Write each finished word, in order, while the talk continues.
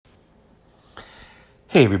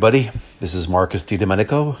Hey everybody, this is Marcus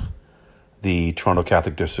DiDomenico, the Toronto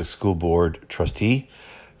Catholic District School Board trustee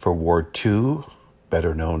for Ward 2,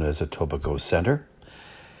 better known as Etobicoke Centre,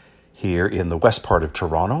 here in the west part of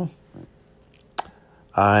Toronto.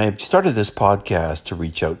 I started this podcast to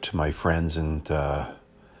reach out to my friends and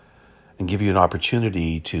give you an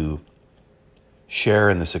opportunity to share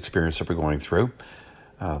in this experience that we're going through,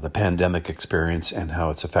 the pandemic experience and how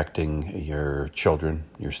it's affecting your children,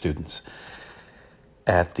 your students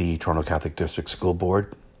at the Toronto Catholic District School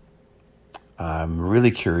Board. I'm really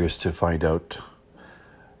curious to find out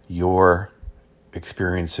your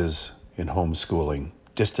experiences in homeschooling,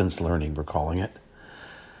 distance learning, we're calling it.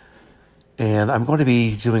 And I'm going to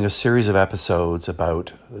be doing a series of episodes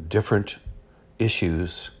about different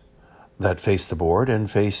issues that face the board and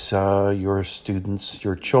face your students,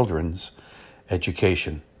 your children's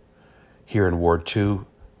education here in Ward 2,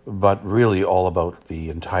 but really all about the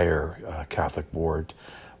entire Catholic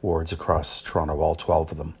wards across Toronto, all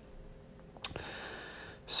 12 of them.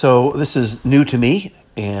 So this is new to me,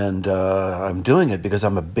 and I'm doing it because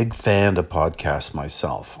I'm a big fan of podcasts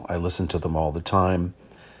myself. I listen to them all the time.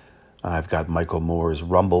 I've got Michael Moore's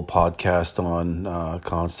Rumble podcast on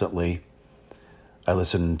constantly. I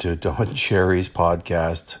listen to Don Cherry's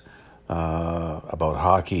podcast about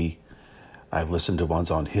hockey. I've listened to ones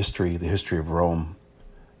on history. The History of Rome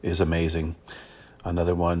is amazing.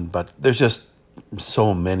 Another one, but there's just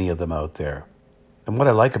so many of them out there. And what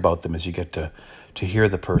I like about them is you get to hear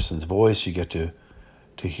the person's voice. You get to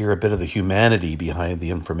hear a bit of the humanity behind the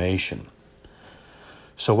information.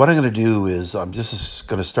 So what I'm going to do is I'm just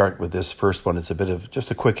going to start with this first one. It's a bit of just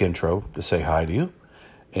a quick intro to say hi to you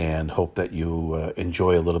and hope that you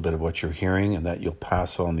enjoy a little bit of what you're hearing and that you'll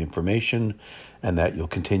pass on the information and that you'll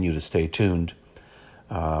continue to stay tuned.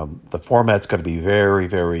 The format's going to be very,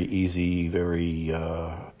 very easy, very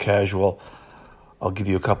casual. I'll give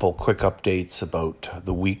you a couple quick updates about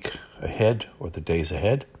the week ahead or the days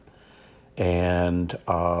ahead and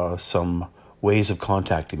some ways of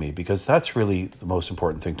contacting me, because that's really the most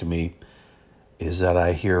important thing to me, is that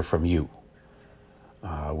I hear from you,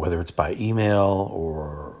 whether it's by email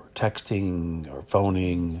or texting or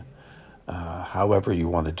phoning, however you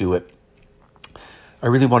want to do it. I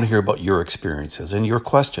really want to hear about your experiences and your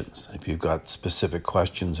questions. If you've got specific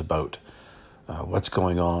questions about what's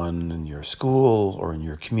going on in your school or in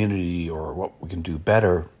your community or what we can do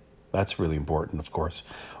better, that's really important, of course,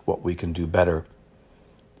 what we can do better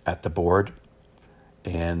at the board.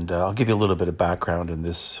 And I'll give you a little bit of background in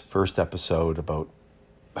this first episode about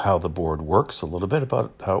how the board works, a little bit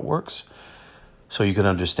about how it works, so you can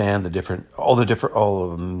understand all the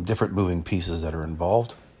different moving pieces that are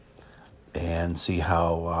involved, and see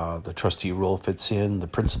how the trustee role fits in, the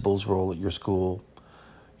principal's role at your school,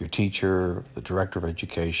 your teacher, the director of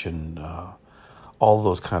education, all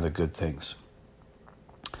those kind of good things.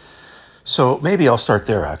 So maybe I'll start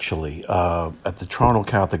there, actually. At the Toronto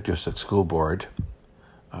Catholic District School Board,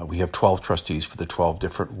 we have 12 trustees for the 12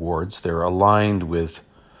 different wards. They're aligned with,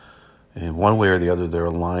 in one way or the other, they're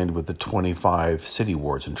aligned with the 25 city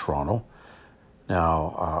wards in Toronto.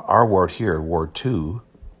 Now, our ward here, Ward 2,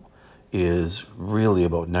 is really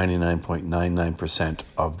about 99.99%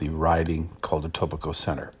 of the riding called Etobicoke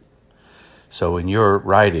Centre. So in your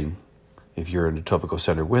riding, if you're in Etobicoke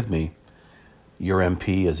Centre with me, your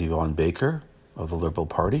MP is Yvonne Baker of the Liberal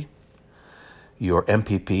Party. Your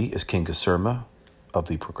MPP is King Kasurma of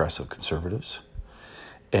the Progressive Conservatives.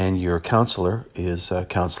 And your councillor is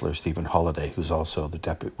Councillor Stephen Holiday, who's also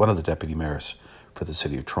one of the deputy mayors for the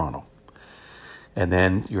City of Toronto. And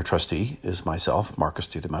then your trustee is myself, Marcus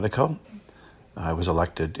DiDomenico. I was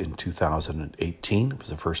elected in 2018. It was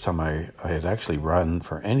the first time I had actually run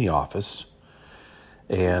for any office.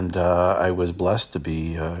 And I was blessed to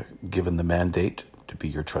be given the mandate to be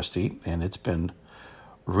your trustee. And it's been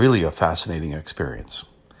really a fascinating experience.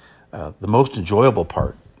 The most enjoyable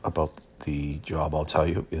part about the job, I'll tell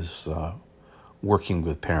you, is working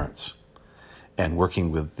with parents and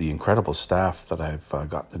working with the incredible staff that I've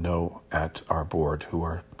gotten to know at our board, who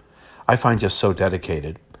are, I find, just so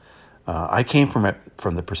dedicated. I came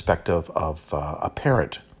from the perspective of a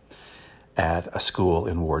parent at a school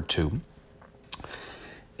in Ward 2.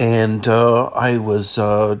 And I was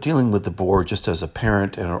dealing with the board just as a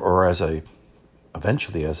parent or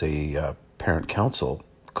eventually as a parent council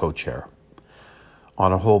co-chair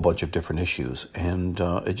on a whole bunch of different issues. And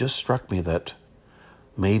it just struck me that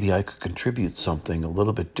maybe I could contribute something a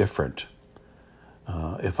little bit different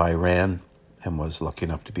if I ran and was lucky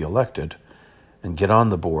enough to be elected and get on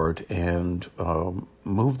the board and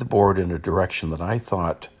move the board in a direction that I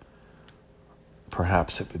thought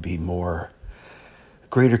perhaps it would be more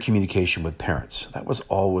greater communication with parents. That was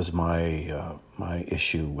always my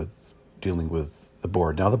issue with dealing with the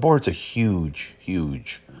board. Now, the board's a huge,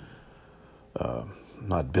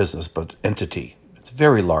 not business, but entity. It's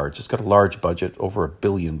very large. It's got a large budget, over $1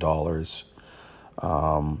 billion.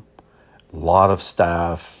 A lot of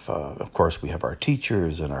staff. Of course, we have our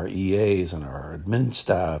teachers and our EAs and our admin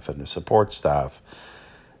staff and the support staff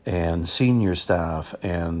and senior staff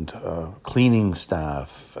and cleaning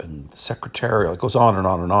staff and secretarial. It goes on and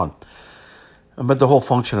on and on. But the whole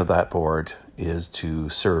function of that board is to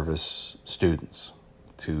service students,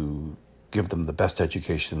 to give them the best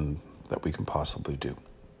education that we can possibly do.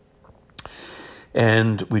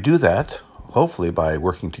 And we do that, hopefully, by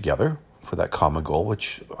working together for that common goal,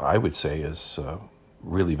 which I would say has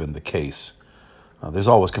really been the case. There's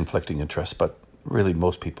always conflicting interests, but really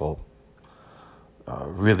most people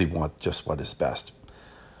really want just what is best.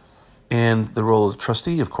 And the role of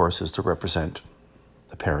trustee, of course, is to represent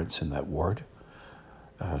the parents in that ward,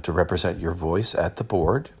 to represent your voice at the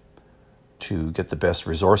board, to get the best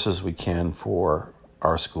resources we can for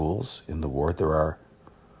our schools in the ward. There are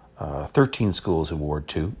 13 schools in Ward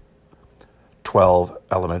 2, 12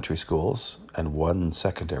 elementary schools, and 1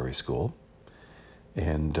 secondary school.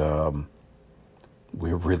 And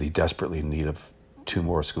we're really desperately in need of 2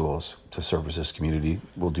 more schools to service this community.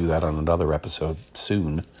 We'll do that on another episode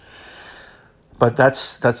soon. But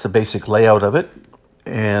that's the basic layout of it.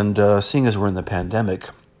 And seeing as we're in the pandemic,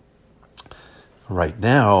 right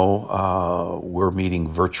now we're meeting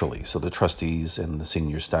virtually. So the trustees and the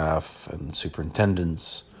senior staff and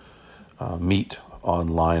superintendents meet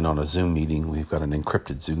online on a Zoom meeting. We've got an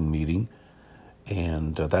encrypted Zoom meeting,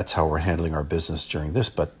 and that's how we're handling our business during this.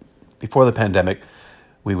 But before the pandemic,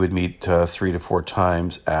 we would meet 3 to 4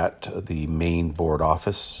 times at the main board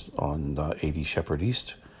office on 80 Shepherd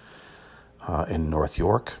East in North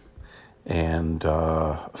York, and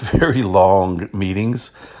very long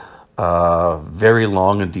meetings, very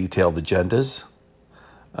long and detailed agendas.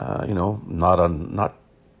 Not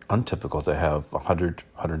untypical to have 100,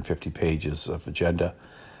 150 pages of agenda,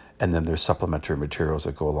 and then there's supplementary materials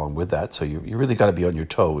that go along with that. So you really got to be on your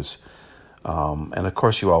toes. And of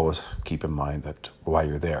course, you always keep in mind that why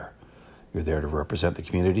you're there. You're there to represent the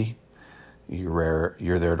community. You're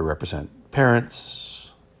there to represent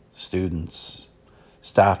parents, students,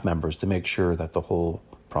 staff members, to make sure that the whole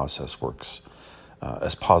process works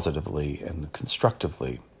as positively and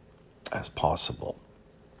constructively as possible.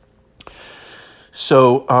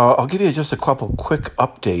 So I'll give you just a couple quick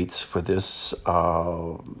updates for this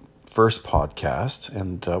first podcast.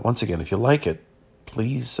 And once again, if you like it,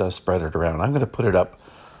 please spread it around. I'm going to put it up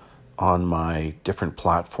on my different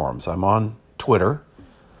platforms. I'm on Twitter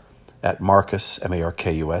at Marcus,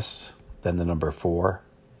 Markus, then the number 4,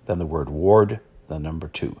 then the word Ward, the number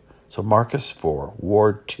 2. So Marcus 4,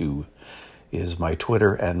 Ward 2 is my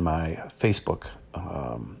Twitter and my Facebook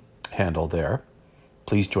handle there.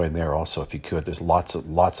 Please join there also if you could. There's lots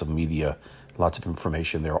of media, lots of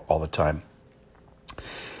information there all the time.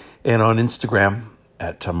 And on Instagram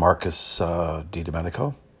at Marcus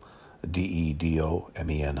DiDomenico,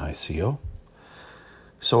 DeDomenico.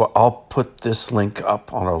 So I'll put this link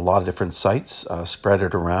up on a lot of different sites, spread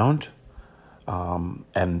it around.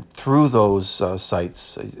 And through those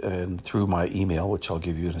sites and through my email, which I'll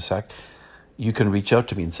give you in a sec, you can reach out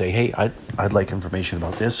to me and say, hey, I'd like information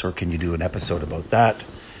about this, or can you do an episode about that?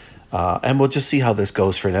 And we'll just see how this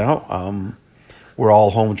goes for now. We're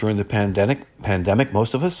all home during the pandemic,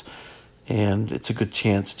 most of us, and it's a good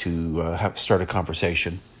chance to start a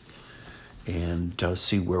conversation and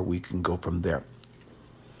see where we can go from there.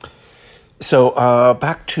 So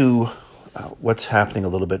back to what's happening a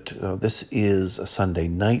little bit. This is a Sunday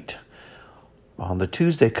night. On the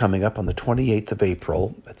Tuesday coming up, on the 28th of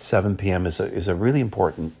April at 7 p.m. is a really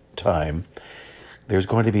important time. There's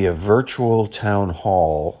going to be a virtual town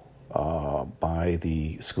hall by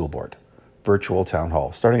the school board. Virtual town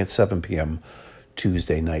hall, starting at 7 p.m.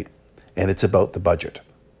 Tuesday night. And it's about the budget.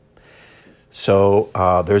 So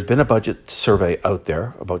there's been a budget survey out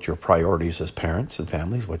there about your priorities as parents and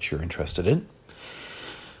families, what you're interested in.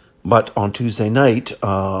 But on Tuesday night,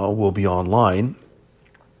 we'll be online.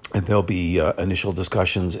 And there'll be initial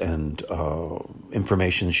discussions and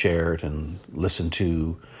information shared and listened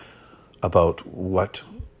to about what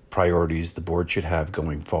priorities the board should have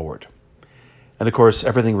going forward. And of course,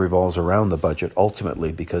 everything revolves around the budget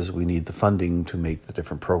ultimately, because we need the funding to make the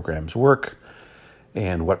different programs work,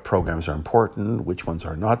 and what programs are important, which ones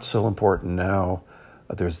are not so important now.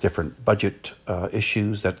 There's different budget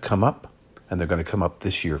issues that come up, and they're going to come up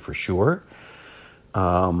this year for sure.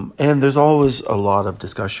 And there's always a lot of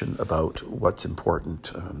discussion about what's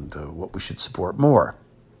important and what we should support more.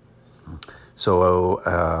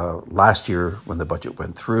 So last year when the budget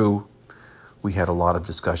went through, we had a lot of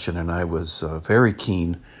discussion, and I was very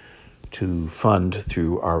keen to fund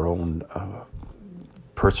through our own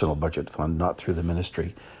personal budget fund, not through the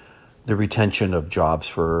ministry, the retention of jobs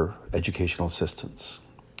for educational assistants,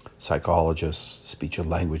 psychologists, speech and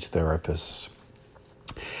language therapists,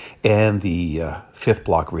 and the fifth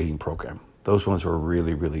block reading program. Those ones were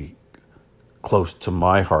really, really close to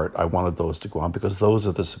my heart. I wanted those to go on because those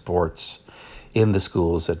are the supports in the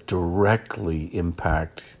schools that directly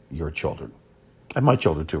impact your children. And my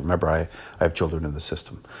children too. Remember, I have children in the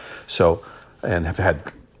system. So, and have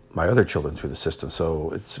had my other children through the system.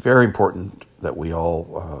 So it's very important that we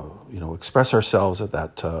all, express ourselves at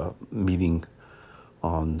that meeting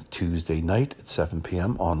on Tuesday night at 7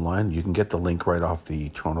 p.m. online. You can get the link right off the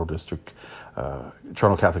Toronto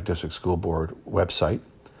Catholic District School Board website,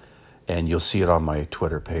 and you'll see it on my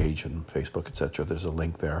Twitter page and Facebook, etc. There's a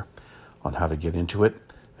link there on how to get into it.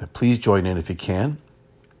 And please join in if you can.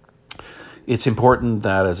 It's important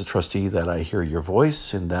that as a trustee that I hear your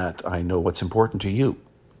voice and that I know what's important to you.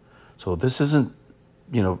 So this isn't,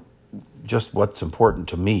 just what's important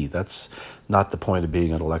to me. That's not the point of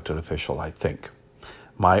being an elected official, I think.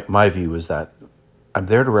 My view is that I'm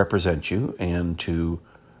there to represent you and to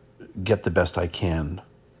get the best I can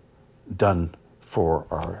done for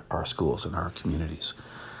our schools and our communities.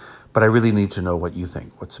 But I really need to know what you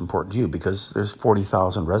think, what's important to you, because there's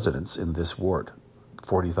 40,000 residents in this ward,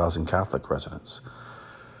 40,000 Catholic residents.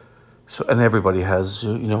 So, and everybody has,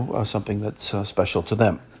 something that's special to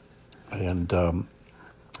them. And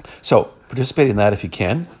so participate in that if you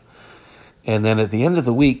can. And then at the end of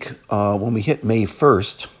the week, when we hit May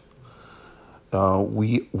 1st,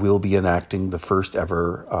 we will be enacting the first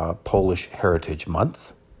ever Polish Heritage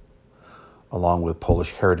Month, along with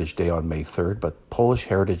Polish Heritage Day on May 3rd. But Polish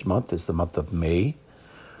Heritage Month is the month of May,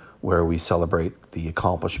 where we celebrate the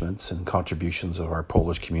accomplishments and contributions of our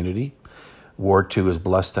Polish community. Ward 2 is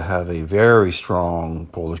blessed to have a very strong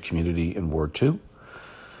Polish community in Ward 2.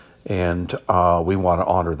 And we want to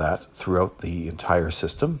honor that throughout the entire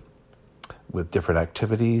system with different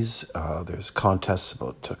activities. There's contests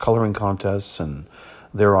about coloring contests, and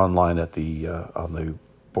they're online at on the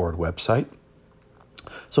board website.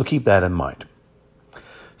 So keep that in mind.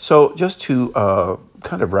 So just to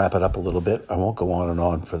kind of wrap it up a little bit, I won't go on and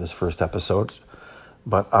on for this first episode,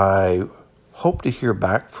 but I hope to hear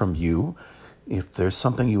back from you. If there's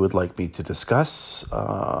something you would like me to discuss,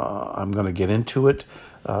 I'm going to get into it.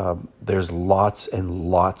 There's lots and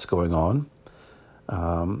lots going on.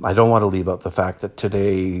 I don't want to leave out the fact that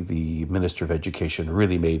today the Minister of Education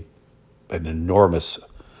really made an enormous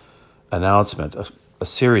announcement, a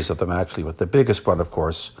series of them actually, but the biggest one, of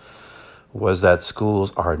course, was that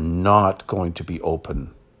schools are not going to be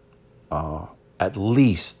open at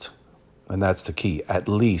least, and that's the key, at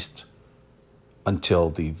least until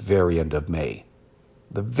the very end of May.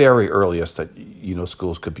 The very earliest that,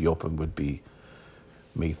 schools could be open would be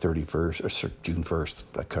May 31st or June 1st,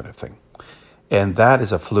 that kind of thing. And that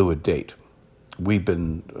is a fluid date. We've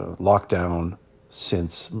been locked down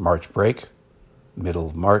since March break, middle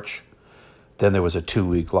of March. Then there was a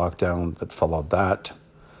 2-week lockdown that followed that.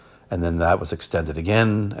 And then that was extended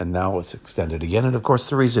again, and now it's extended again. And of course,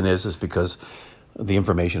 the reason is because the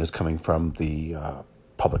information is coming from the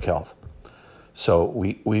public health. So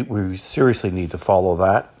we seriously need to follow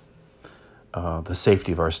that. The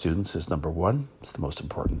safety of our students is number one. It's the most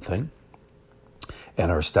important thing. And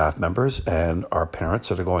our staff members and our parents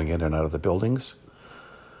that are going in and out of the buildings.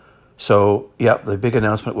 So, the big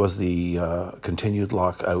announcement was the continued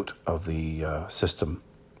lockout of the system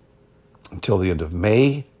until the end of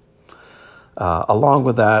May. Along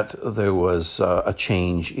with that, there was a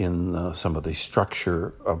change in some of the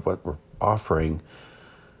structure of what we're offering.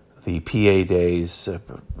 The PD days,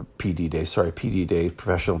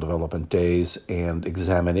 professional development days, and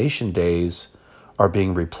examination days are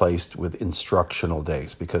being replaced with instructional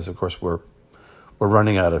days because, of course, we're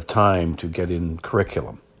running out of time to get in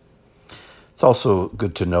curriculum. It's also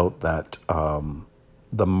good to note that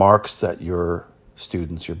the marks that your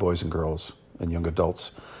students, your boys and girls and young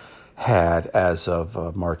adults, had as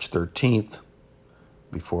of March 13th,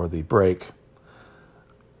 before the break,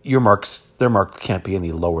 their mark can't be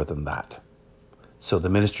any lower than that. So the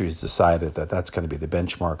ministry has decided that that's going to be the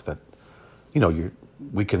benchmark that,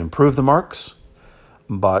 we can improve the marks,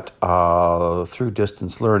 but through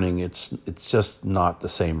distance learning, it's just not the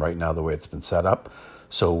same right now the way it's been set up.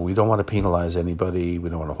 So we don't want to penalize anybody. We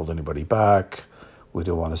don't want to hold anybody back. We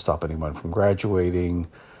don't want to stop anyone from graduating.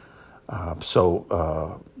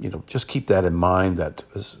 So just keep that in mind that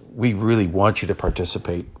we really want you to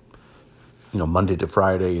participate Monday to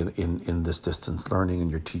Friday in this distance learning,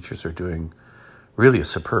 and your teachers are doing really a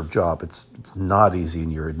superb job. It's not easy,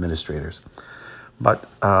 and your administrators. But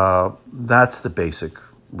that's the basic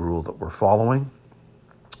rule that we're following.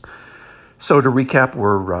 So to recap,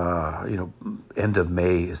 we're, end of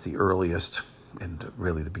May is the earliest, and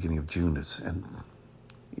really the beginning of June is. And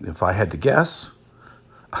if I had to guess,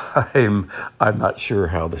 I'm not sure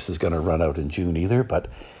how this is going to run out in June either, but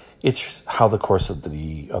it's how the course of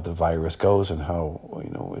the virus goes and how,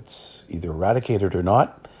 it's either eradicated or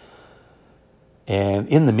not. And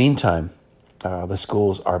in the meantime, the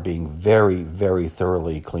schools are being very, very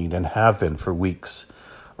thoroughly cleaned and have been for weeks.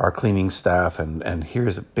 Our cleaning staff, and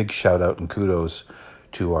here's a big shout out and kudos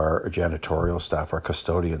to our janitorial staff, our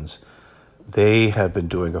custodians. They have been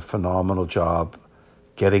doing a phenomenal job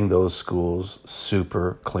getting those schools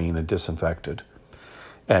super clean and disinfected.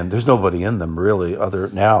 And there's nobody in them really other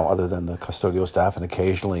than the custodial staff, and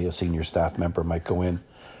occasionally a senior staff member might go in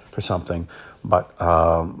for something. But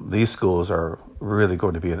these schools are really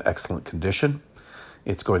going to be in excellent condition.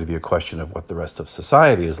 It's going to be a question of what the rest of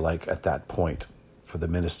society is like at that point for the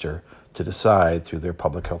minister to decide through their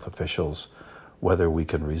public health officials whether we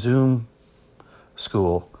can resume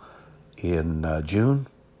school in June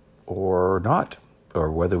or not, or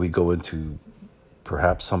whether we go into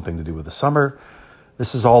perhaps something to do with the summer.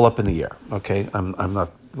 This is all up in the air. Okay, I'm not.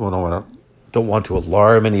 Don't want to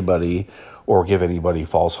alarm anybody or give anybody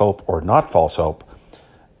false hope or not false hope.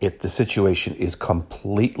 The situation is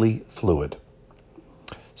completely fluid,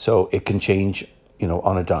 so it can change,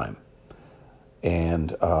 on a dime.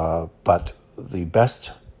 And but the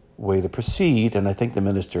best way to proceed, and I think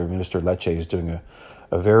Minister Lecce is doing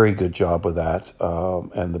a very good job with that,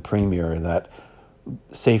 and the Premier in that,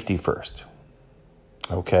 safety first.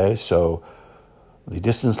 Okay, so the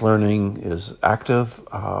distance learning is active.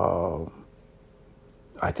 I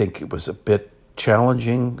think it was a bit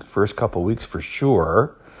challenging the first couple of weeks for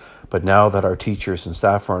sure, but now that our teachers and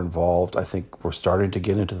staff are involved, I think we're starting to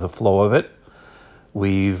get into the flow of it.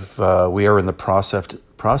 We are in the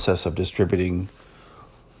process of distributing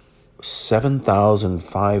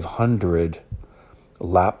 7,500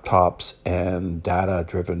 laptops and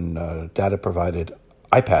data provided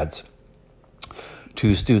iPads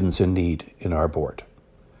to students in need in our board.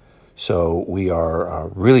 So we are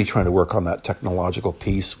really trying to work on that technological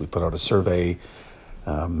piece. We put out a survey,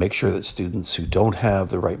 make sure that students who don't have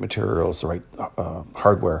the right materials, the right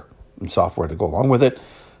hardware and software to go along with it,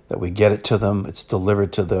 that we get it to them, it's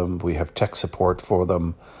delivered to them, we have tech support for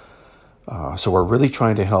them. So we're really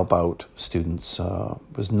trying to help out students,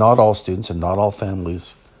 because not all students and not all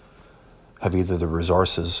families have either the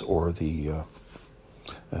resources or the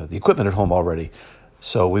equipment at home already.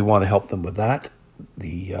 So we want to help them with that.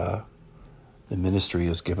 The ministry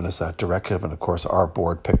has given us that directive, and of course our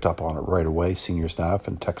board picked up on it right away. Senior staff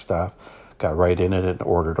and tech staff got right in it and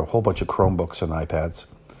ordered a whole bunch of Chromebooks and iPads.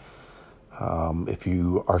 If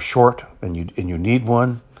you are short and you need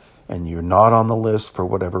one, and you're not on the list for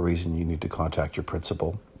whatever reason, you need to contact your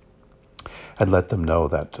principal and let them know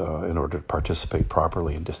that in order to participate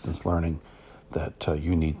properly in distance learning, that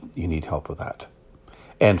you need help with that.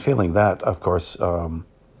 And failing that, of course,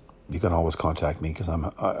 you can always contact me, because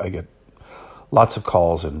I get lots of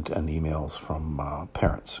calls and emails from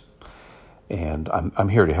parents, and I'm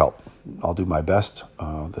here to help. I'll do my best.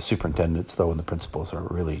 The superintendents, though, and the principals are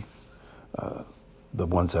really the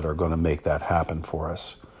ones that are going to make that happen for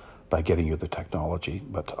us by getting you the technology.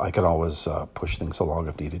 But I can always push things along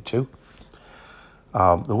if needed to.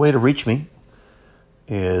 The way to reach me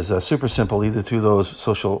is super simple, either through those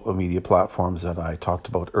social media platforms that I talked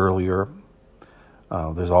about earlier.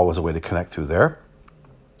 There's always a way to connect through there.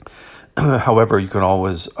 However, you can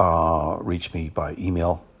always reach me by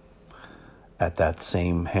email at that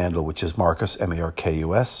same handle, which is Marcus,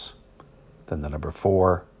 Markus, then the number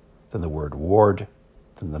 4, then the word ward,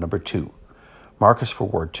 then the number 2. Marcus for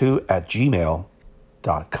ward 2 at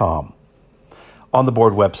gmail.com. On the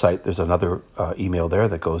board website, there's another email there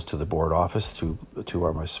that goes to the board office to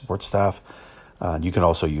my support staff. You can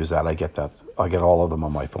also use that. I get all of them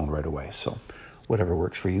on my phone right away. So whatever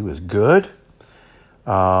works for you is good.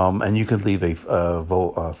 And you can leave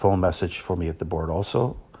a phone message for me at the board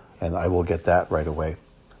also, and I will get that right away.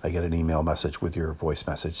 I get an email message with your voice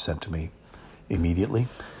message sent to me immediately,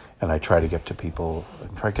 and I try to get back to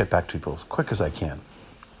people as quick as I can.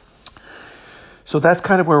 So that's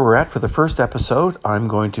kind of where we're at for the first episode. I'm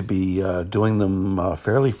going to be doing them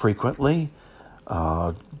fairly frequently,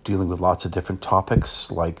 dealing with lots of different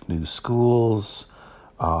topics like new schools,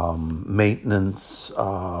 maintenance,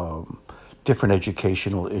 different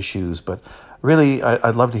educational issues. But really,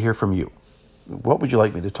 I'd love to hear from you. what would you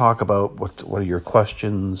like me to talk about? What are your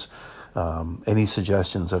questions? Any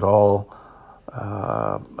suggestions at all?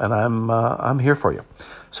 And I'm here for you.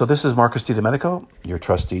 So this is Marcus DiDomenico, your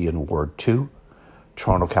trustee in Ward 2,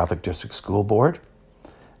 Toronto Catholic District School Board.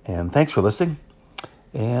 And thanks for listening.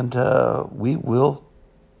 And we will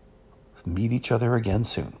meet each other again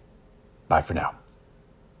soon. Bye for now.